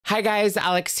Hi guys,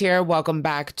 Alex here. Welcome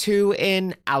back to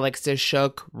an Alex is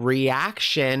Shook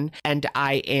reaction. And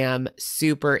I am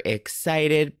super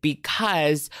excited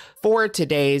because for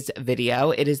today's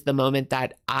video, it is the moment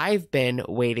that I've been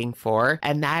waiting for.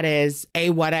 And that is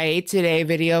a What I Ate Today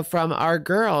video from our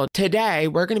girl. Today,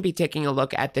 we're going to be taking a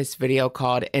look at this video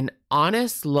called An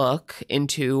Honest Look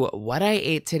into What I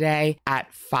Ate Today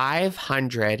at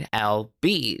 500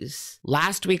 lbs.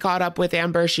 Last we caught up with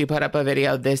Amber, she put up a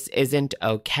video, This Isn't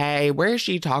Okay, where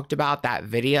she talked about that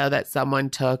video that someone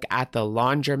took at the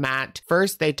laundromat.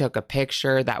 First, they took a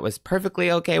picture that was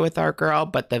perfectly okay with our girl,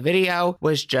 but the video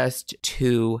was just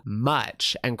too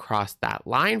much and crossed that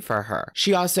line for her.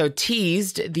 She also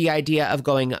teased the idea of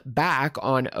going back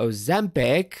on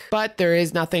Ozempic, but there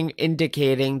is nothing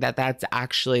indicating that that's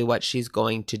actually what she's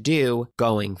going to do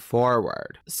going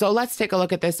forward. So let's take a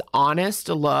look at this honest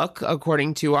look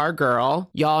according to our girl.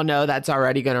 Y'all know that's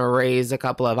already going to raise a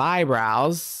couple of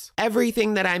eyebrows.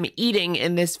 Everything that I'm eating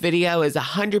in this video is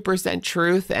 100%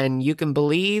 truth, and you can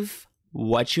believe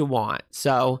what you want.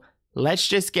 So let's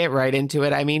just get right into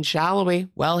it. I mean, shall we?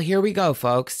 Well, here we go,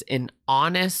 folks. An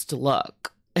honest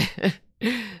look.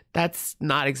 That's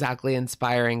not exactly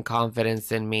inspiring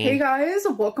confidence in me. Hey guys,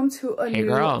 welcome to a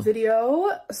new video.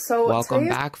 So welcome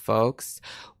back, folks.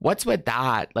 What's with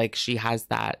that? Like, she has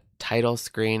that title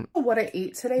screen. What I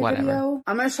ate today video.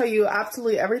 I'm gonna show you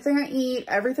absolutely everything I eat,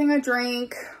 everything I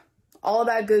drink, all of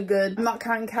that good. I'm not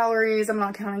counting calories, I'm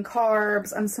not counting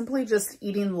carbs, I'm simply just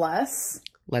eating less.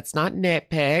 Let's not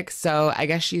nitpick. So I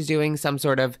guess she's doing some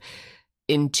sort of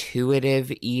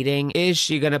intuitive eating. Is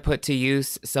she going to put to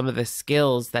use some of the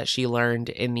skills that she learned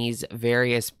in these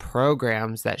various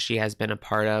programs that she has been a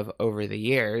part of over the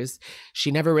years?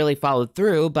 She never really followed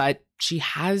through, but she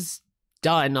has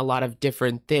done a lot of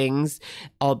different things,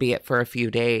 albeit for a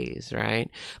few days, right?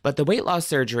 But the weight loss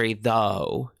surgery,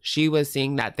 though, she was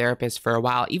seeing that therapist for a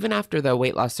while, even after the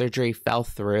weight loss surgery fell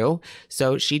through.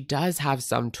 So she does have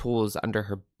some tools under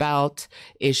her belt.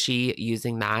 Is she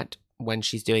using that when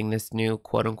she's doing this new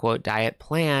quote unquote diet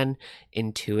plan,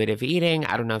 intuitive eating?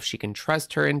 I don't know if she can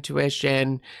trust her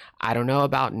intuition. I don't know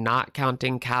about not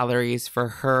counting calories for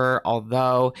her,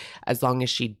 although as long as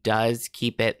she does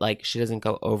keep it, like she doesn't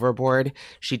go overboard,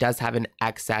 she does have an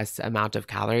excess amount of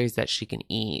calories that she can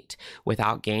eat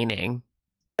without gaining.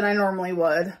 Than I normally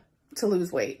would to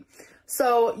lose weight.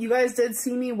 So you guys did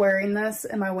see me wearing this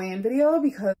in my weigh-in video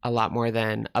because a lot more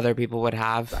than other people would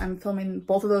have. I'm filming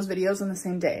both of those videos on the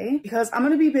same day because I'm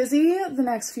going to be busy the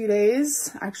next few days,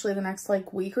 actually the next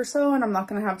like week or so, and I'm not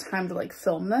going to have time to like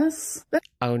film this.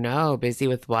 Oh no, busy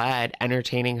with what?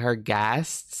 Entertaining her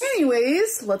guests?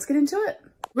 Anyways, let's get into it.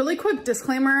 Really quick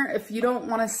disclaimer, if you don't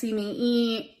want to see me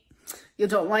eat, you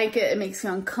don't like it, it makes you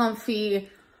uncomfy,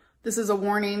 this is a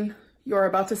warning. You're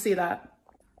about to see that.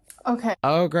 Okay.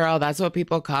 Oh, girl, that's what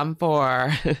people come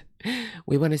for.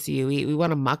 We want to see you eat. We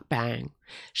want a mukbang.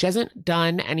 She hasn't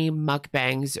done any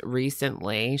mukbangs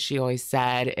recently. She always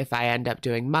said, if I end up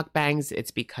doing mukbangs,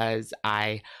 it's because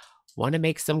I want to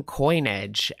make some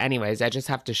coinage. Anyways, I just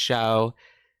have to show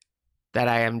that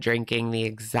I am drinking the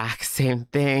exact same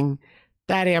thing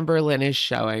that Amberlynn is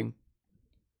showing.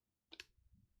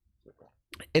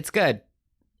 It's good.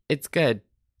 It's good.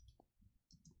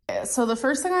 So the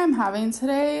first thing I'm having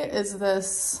today is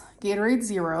this Gatorade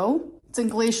Zero. It's in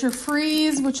Glacier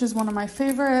Freeze, which is one of my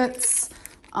favorites.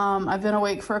 I've been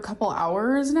awake for a couple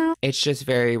hours now. It's just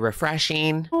very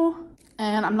refreshing.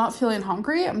 And I'm not feeling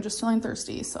hungry, I'm just feeling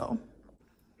thirsty, so.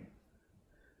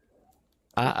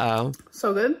 Uh-oh.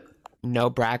 So good. No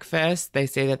breakfast. They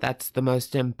say that that's the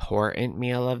most important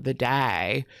meal of the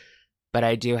day. But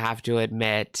I do have to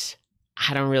admit,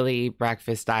 I don't really eat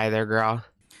breakfast either, girl.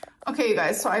 Okay, you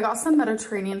guys, so I got some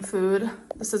Mediterranean food.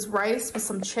 This is rice with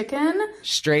some chicken.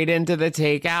 Straight into the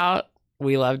takeout.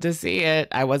 We love to see it.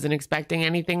 I wasn't expecting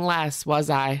anything less,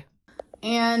 was I?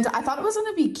 And I thought it was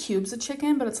gonna be cubes of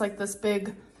chicken, but it's like this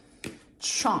big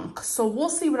chunk. So we'll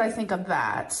see what I think of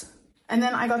that. And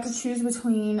then I got to choose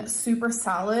between super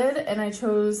salad, and I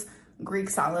chose Greek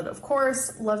salad, of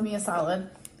course. Love me a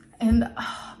salad. And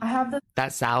I have this.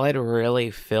 That salad really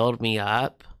filled me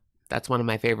up. That's one of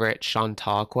my favorite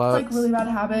Chantal quotes. Like really bad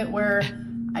habit where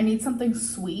I need something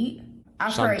sweet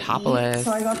after I eat.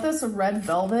 So I got this red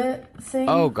velvet thing.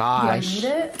 Oh gosh. Do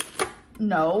I need it?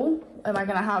 No. Am I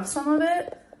gonna have some of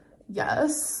it?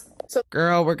 Yes. So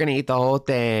girl, we're gonna eat the whole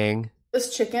thing.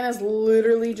 This chicken is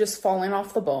literally just falling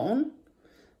off the bone.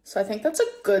 So I think that's a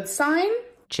good sign.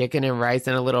 Chicken and rice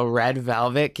and a little red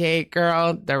velvet cake,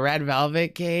 girl. The red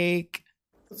velvet cake.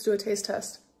 Let's do a taste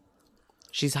test.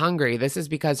 She's hungry. This is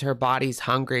because her body's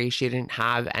hungry. She didn't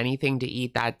have anything to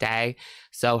eat that day.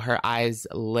 So her eyes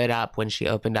lit up when she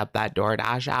opened up that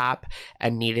DoorDash app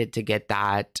and needed to get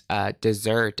that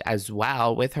dessert as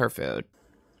well with her food.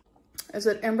 Is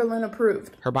it Amberlynn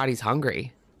approved? Her body's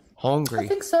hungry. I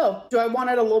think so. Do I want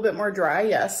it a little bit more dry?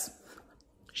 Yes.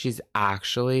 She's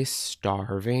actually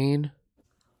starving.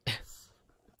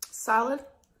 Salad?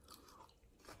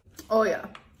 Oh, yeah.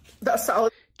 That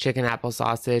salad Chicken apple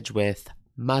sausage with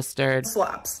mustard.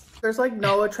 slaps. There's like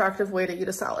no attractive way to eat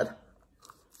a salad.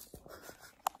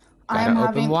 Gotta I'm open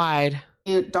having wide.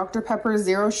 a Dr. Pepper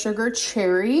Zero Sugar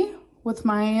Cherry with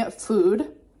my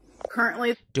food.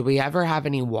 Currently, Do we ever have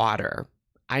any water?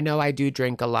 I know I do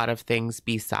drink a lot of things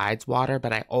besides water,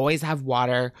 but I always have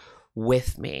water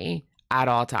with me at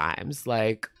all times.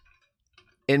 Like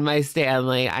in my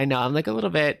Stanley, I know I'm like a little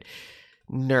bit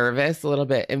nervous, a little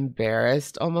bit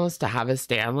embarrassed almost to have a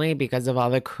Stanley because of all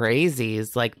the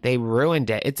crazies. Like they ruined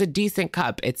it. It's a decent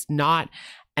cup. It's not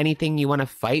anything you want to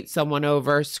fight someone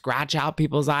over, scratch out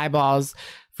people's eyeballs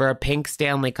for a pink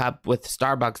Stanley cup with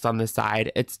Starbucks on the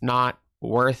side. It's not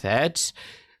worth it,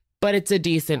 but it's a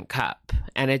decent cup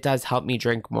and it does help me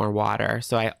drink more water.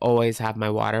 So I always have my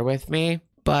water with me.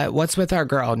 But what's with our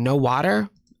girl? No water?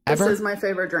 Ever? this is my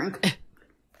favorite drink.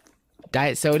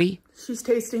 Diet soda? She's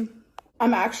tasty.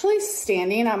 I'm actually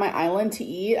standing at my island to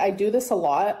eat. I do this a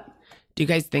lot. Do you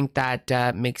guys think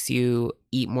that makes you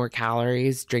eat more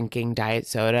calories drinking diet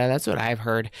soda? That's what I've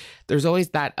heard. There's always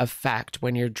that effect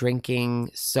when you're drinking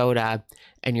soda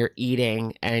and you're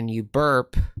eating and you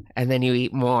burp and then you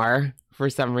eat more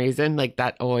for some reason. Like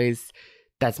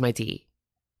that's my tea.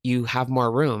 You have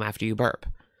more room after you burp.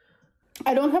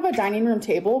 I don't have a dining room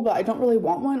table, but I don't really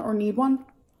want one or need one.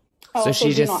 So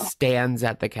she just stands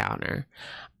at the counter.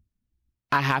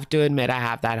 I have to admit I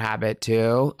have that habit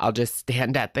too. I'll just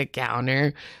stand at the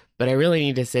counter, but I really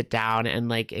need to sit down and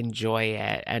like enjoy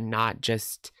it and not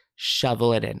just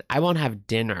shovel it in. I won't have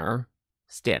dinner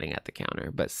standing at the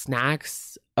counter, but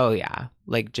snacks, oh yeah,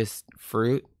 like just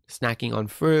fruit, snacking on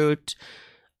fruit.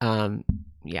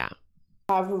 Yeah.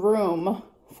 Have room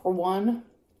for one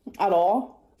at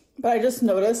all, but I just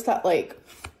noticed that like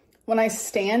when I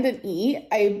stand and eat,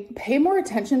 I pay more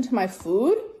attention to my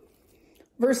food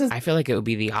versus I feel like it would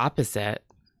be the opposite.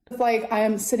 like I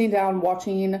am sitting down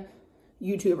watching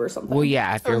YouTube or something. Well,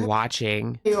 yeah, if you're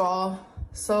watching. Hey, you all.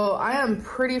 So I am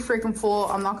pretty freaking full.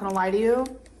 I'm not gonna lie to you.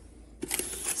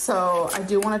 So I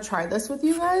do want to try this with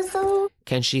you guys though.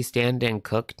 Can she stand and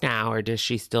cook now, or does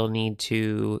she still need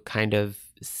to kind of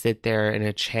sit there in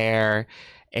a chair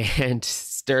and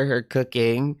stir her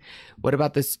cooking? What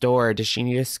about the store? Does she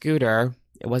need a scooter?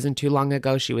 It wasn't too long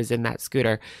ago she was in that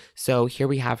scooter. So here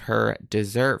we have her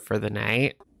dessert for the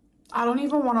night. I don't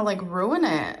even want to like ruin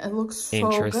it. It looks so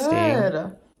Interesting.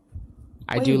 good.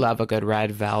 I do love a good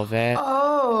red velvet.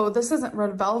 Oh, this isn't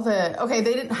red velvet. Okay,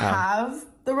 they didn't have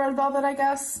the red velvet, I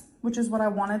guess, which is what I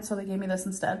wanted, so they gave me this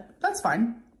instead. That's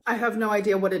fine. I have no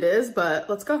idea what it is, but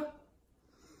let's go.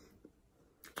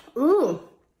 Ooh.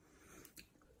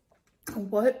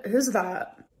 What is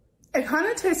that? It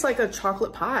kind of tastes like a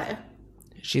chocolate pie.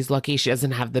 She's lucky she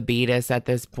doesn't have the beatus at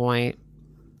this point.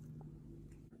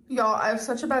 Y'all, I have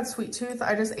such a bad sweet tooth.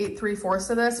 I just ate 3/4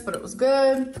 of this, but it was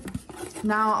good.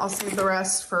 Now I'll save the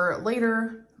rest for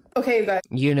later. Okay, you guys.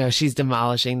 You know she's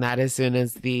demolishing that as soon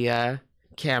as the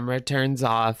camera turns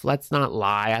off. Let's not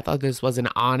lie. I thought this wasn't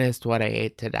honest what I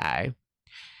ate today.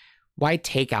 Why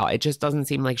takeout? It just doesn't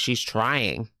seem like she's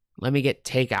trying. Let me get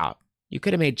takeout. You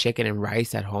could have made chicken and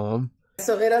rice at home.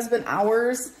 So it has been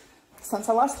hours since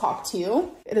I last talked to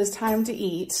you. It is time to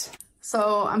eat.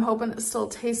 So I'm hoping it still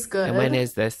tastes good. And when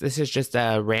is this? This is just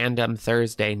a random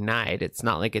Thursday night. It's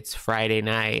not like it's Friday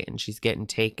night and she's getting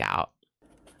takeout.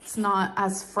 It's not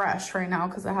as fresh right now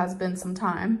because it has been some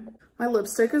time. My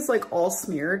lipstick is like all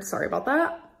smeared. Sorry about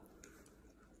that.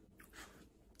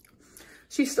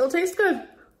 She still tastes good.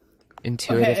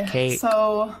 Intuitive cake.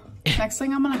 So next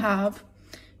thing I'm gonna have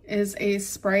is a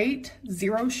Sprite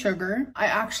Zero Sugar.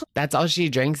 That's all she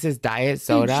drinks is diet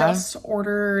soda? I just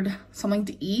ordered something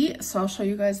to eat, so I'll show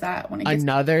you guys that when it gets...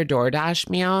 Another DoorDash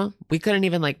meal? We couldn't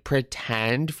even like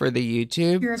pretend for the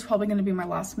YouTube. Here's probably gonna be my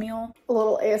last meal. A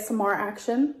little ASMR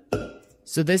action.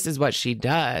 So this is what she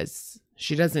does.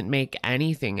 She doesn't make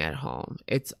anything at home.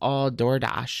 It's all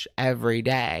DoorDash every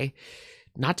day.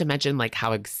 Not to mention like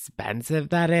how expensive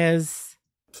that is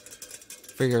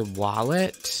for your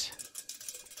wallet.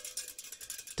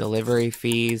 Delivery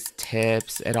fees,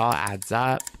 tips, it all adds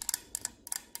up.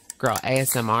 Girl,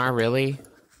 ASMR, really?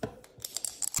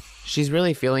 She's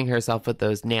really feeling herself with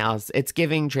those nails. It's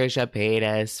giving Trisha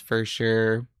Paytas for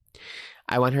sure.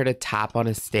 I want her to tap on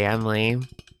a Stanley.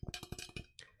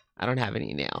 I don't have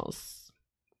any nails.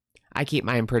 I keep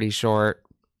mine pretty short.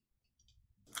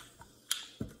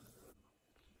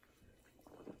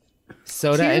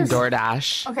 Soda and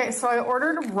DoorDash. Okay, so I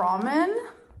ordered ramen,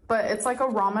 but it's like a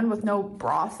ramen with no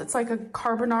broth. It's like a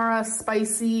carbonara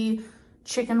spicy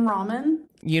chicken ramen.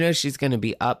 You know she's going to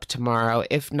be up tomorrow,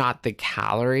 if not the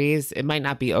calories. It might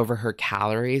not be over her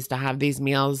calories to have these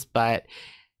meals, but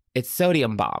it's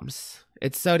sodium bombs.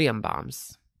 It's sodium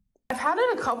bombs. I've had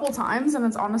it a couple times and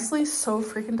it's honestly so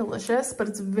freaking delicious, but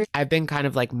it's very... I've been kind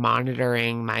of like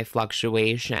monitoring my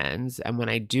fluctuations, and when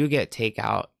I do get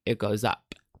takeout, it goes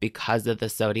up because of the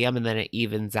sodium, and then it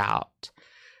evens out.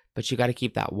 But you got to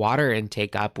keep that water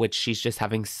intake up, which she's just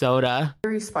having soda.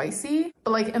 Very spicy,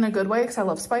 but like in a good way because I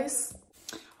love spice.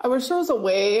 I wish there was a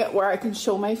way where I could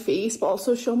show my face but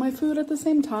also show my food at the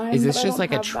same time. Is this just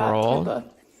like a troll?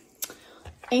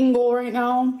 Angle right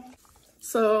now.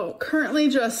 So currently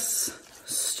just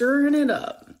stirring it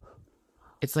up.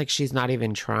 It's like she's not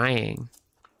even trying.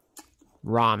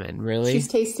 Ramen, really? She's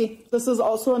tasty. This is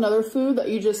also another food that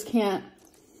you just can't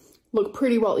look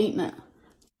pretty while eating it.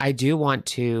 I do want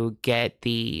to get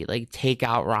the like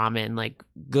takeout ramen, like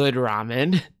good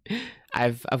ramen.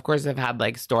 Of course I've had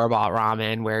like store-bought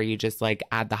ramen where you just like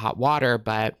add the hot water,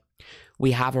 but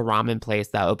we have a ramen place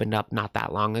that opened up not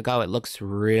that long ago. It looks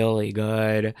really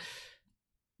good.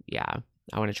 Yeah,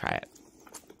 I want to try it.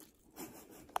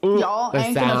 Y'all, I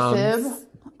ain't gonna fib.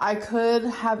 I could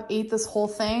have ate this whole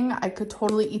thing. I could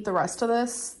totally eat the rest of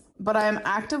this, but I am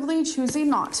actively choosing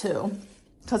not to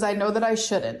because I know that I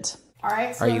shouldn't. All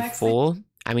right. So are you full?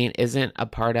 I mean, isn't a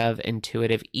part of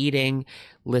intuitive eating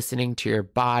listening to your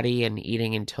body and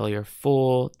eating until you're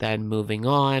full, then moving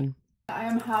on? I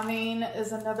am having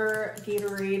is another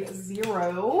Gatorade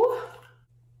Zero.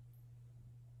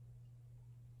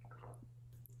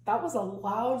 That was a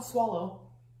loud swallow.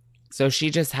 So she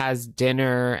just has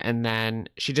dinner and then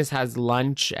she just has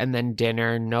lunch and then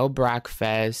dinner, no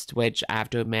breakfast, which I have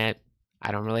to admit,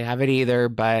 I don't really have it either,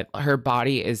 but her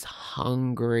body is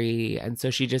hungry. And so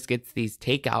she just gets these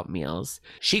takeout meals.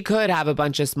 She could have a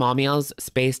bunch of small meals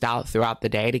spaced out throughout the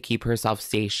day to keep herself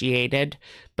satiated,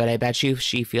 but I bet you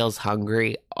she feels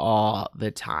hungry all the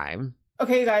time.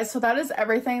 Okay, you guys, so that is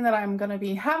everything that I'm going to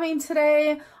be having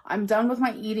today. I'm done with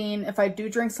my eating. If I do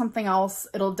drink something else,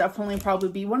 it'll definitely probably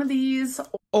be one of these.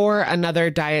 Or another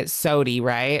diet soda,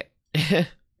 right?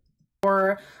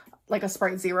 Or like a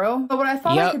Sprite Zero. But what I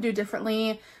thought I could do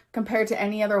differently compared to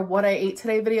any other what I ate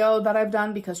today video that I've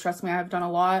done, because trust me, I've done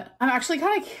a lot. I'm actually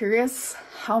kind of curious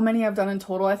how many I've done in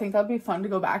total. I think that'd be fun to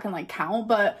go back and like count,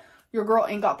 but your girl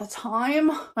ain't got the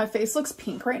time. My face looks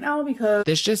pink right now because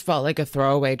this just felt like a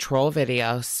throwaway troll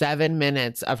video. 7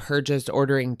 minutes of her just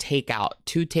ordering takeout,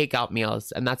 2 takeout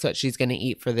meals, and that's what she's gonna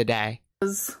eat for the day.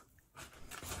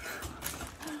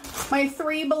 My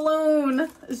 3 balloon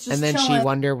is just and then chilling.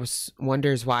 She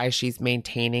wonders why she's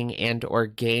maintaining and or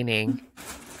gaining.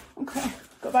 Okay,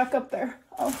 go back up there.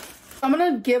 Oh, I'm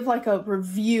gonna give like a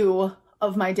review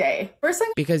of my day. First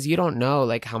thing, because you don't know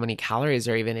like how many calories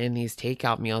are even in these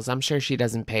takeout meals. I'm sure she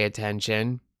doesn't pay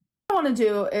attention. What I want to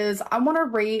do is I want to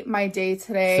rate my day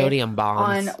today sodium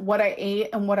bombs on what I ate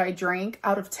and what I drank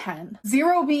out of 10.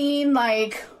 0 being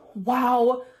like,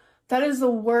 wow, that is the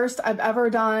worst I've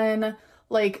ever done.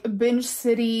 Like binge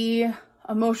city,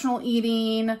 emotional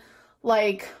eating,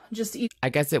 like just eat. I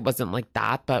guess it wasn't like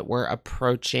that, but we're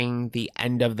approaching the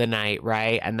end of the night,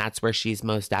 right? And that's where she's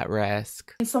most at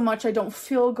risk. So much I don't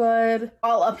feel good.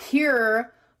 While up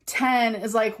here, 10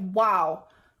 is like, wow,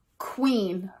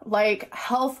 queen. Like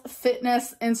health,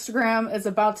 fitness, Instagram is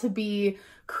about to be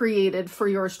created for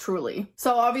yours truly.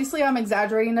 So obviously I'm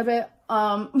exaggerating a bit,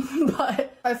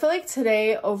 but I feel like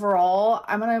today overall,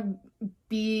 I'm gonna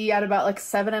be at about like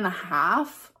 7.5.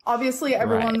 Obviously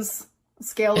everyone's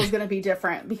scale is going to be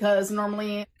different because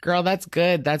normally... Girl, that's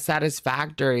good. That's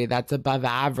satisfactory. That's above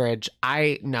average.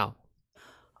 No.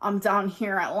 I'm down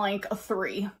here at like a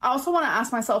 3. I also want to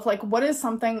ask myself, like, what is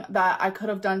something that I could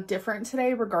have done different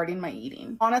today regarding my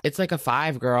eating? Honestly, it's like a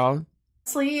 5, girl.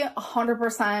 Honestly,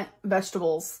 100%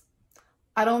 vegetables.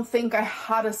 I don't think I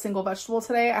had a single vegetable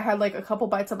today. I had like a couple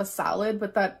bites of a salad,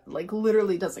 but that like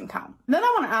literally doesn't count. And then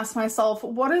I want to ask myself,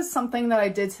 what is something that I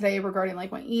did today regarding like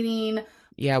my eating?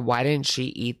 Yeah, why didn't she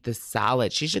eat the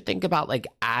salad? She should think about like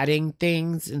adding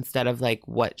things instead of like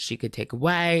what she could take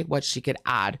away, what she could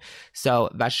add. So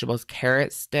vegetables,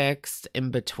 carrot sticks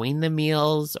in between the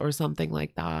meals or something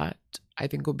like that. I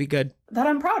think will be good. That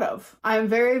I'm proud of. I'm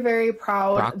very, very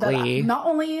proud Broccoli. that not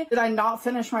only did I not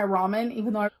finish my ramen,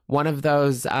 even though one of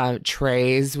those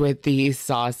trays with the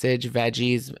sausage,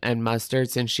 veggies, and mustard,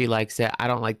 since she likes it. I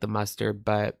don't like the mustard,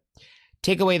 but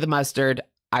take away the mustard.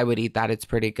 I would eat that. It's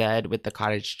pretty good with the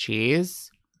cottage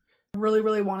cheese. really,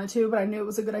 really wanted to, but I knew it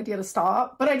was a good idea to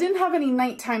stop. But I didn't have any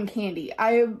nighttime candy.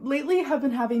 I lately have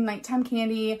been having nighttime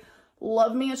candy.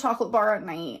 Love me a chocolate bar at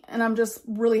night, and I'm just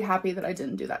really happy that I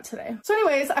didn't do that today. So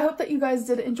anyways, I hope that you guys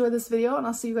did enjoy this video, and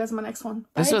I'll see you guys in my next one.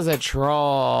 Bye. This was a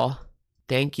troll.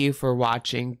 Thank you for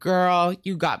watching. Girl,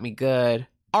 you got me good.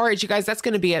 All right, you guys, that's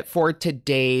going to be it for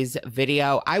today's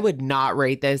video. I would not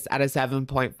rate this at a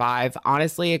 7.5.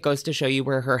 Honestly, it goes to show you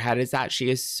where her head is at. She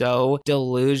is so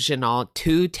delusional.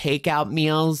 2 takeout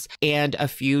meals and a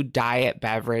few diet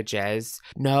beverages.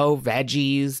 No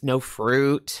veggies, no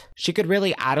fruit. She could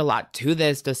really add a lot to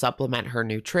this to supplement her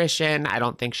nutrition. I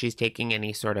don't think she's taking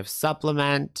any sort of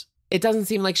supplement. It doesn't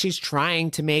seem like she's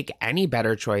trying to make any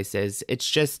better choices. It's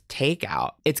just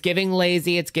takeout. It's giving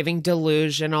lazy. It's giving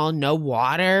delusional. No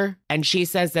water. And she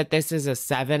says that this is a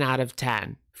 7 out of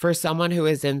 10. For someone who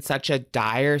is in such a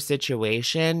dire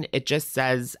situation, it just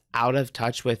says out of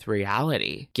touch with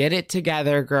reality. Get it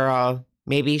together, girl.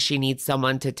 Maybe she needs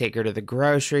someone to take her to the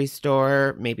grocery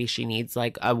store. Maybe she needs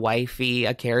like a wifey,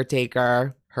 a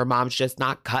caretaker. Her mom's just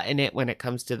not cutting it when it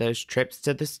comes to those trips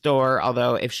to the store.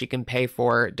 Although if she can pay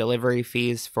for delivery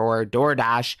fees for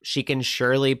DoorDash, she can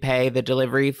surely pay the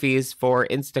delivery fees for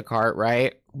Instacart,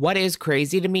 right? What is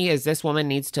crazy to me is this woman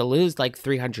needs to lose like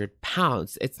 300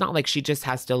 pounds. It's not like she just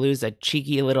has to lose a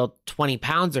cheeky little 20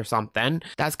 pounds or something.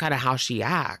 That's kind of how she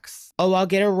acts. Oh, I'll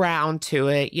get around to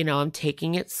it. You know, I'm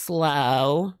taking it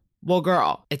slow. Well,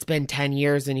 girl, it's been 10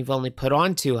 years and you've only put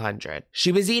on 200.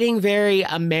 She was eating very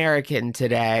American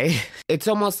today. It's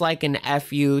almost like an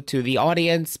FU to the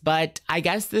audience, but I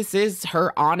guess this is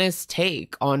her honest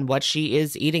take on what she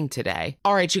is eating today.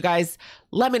 All right, you guys,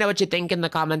 let me know what you think in the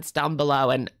comments down below,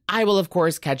 and I will, of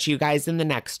course, catch you guys in the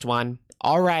next one.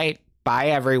 All right, bye,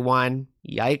 everyone.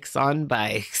 Yikes on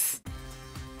bikes.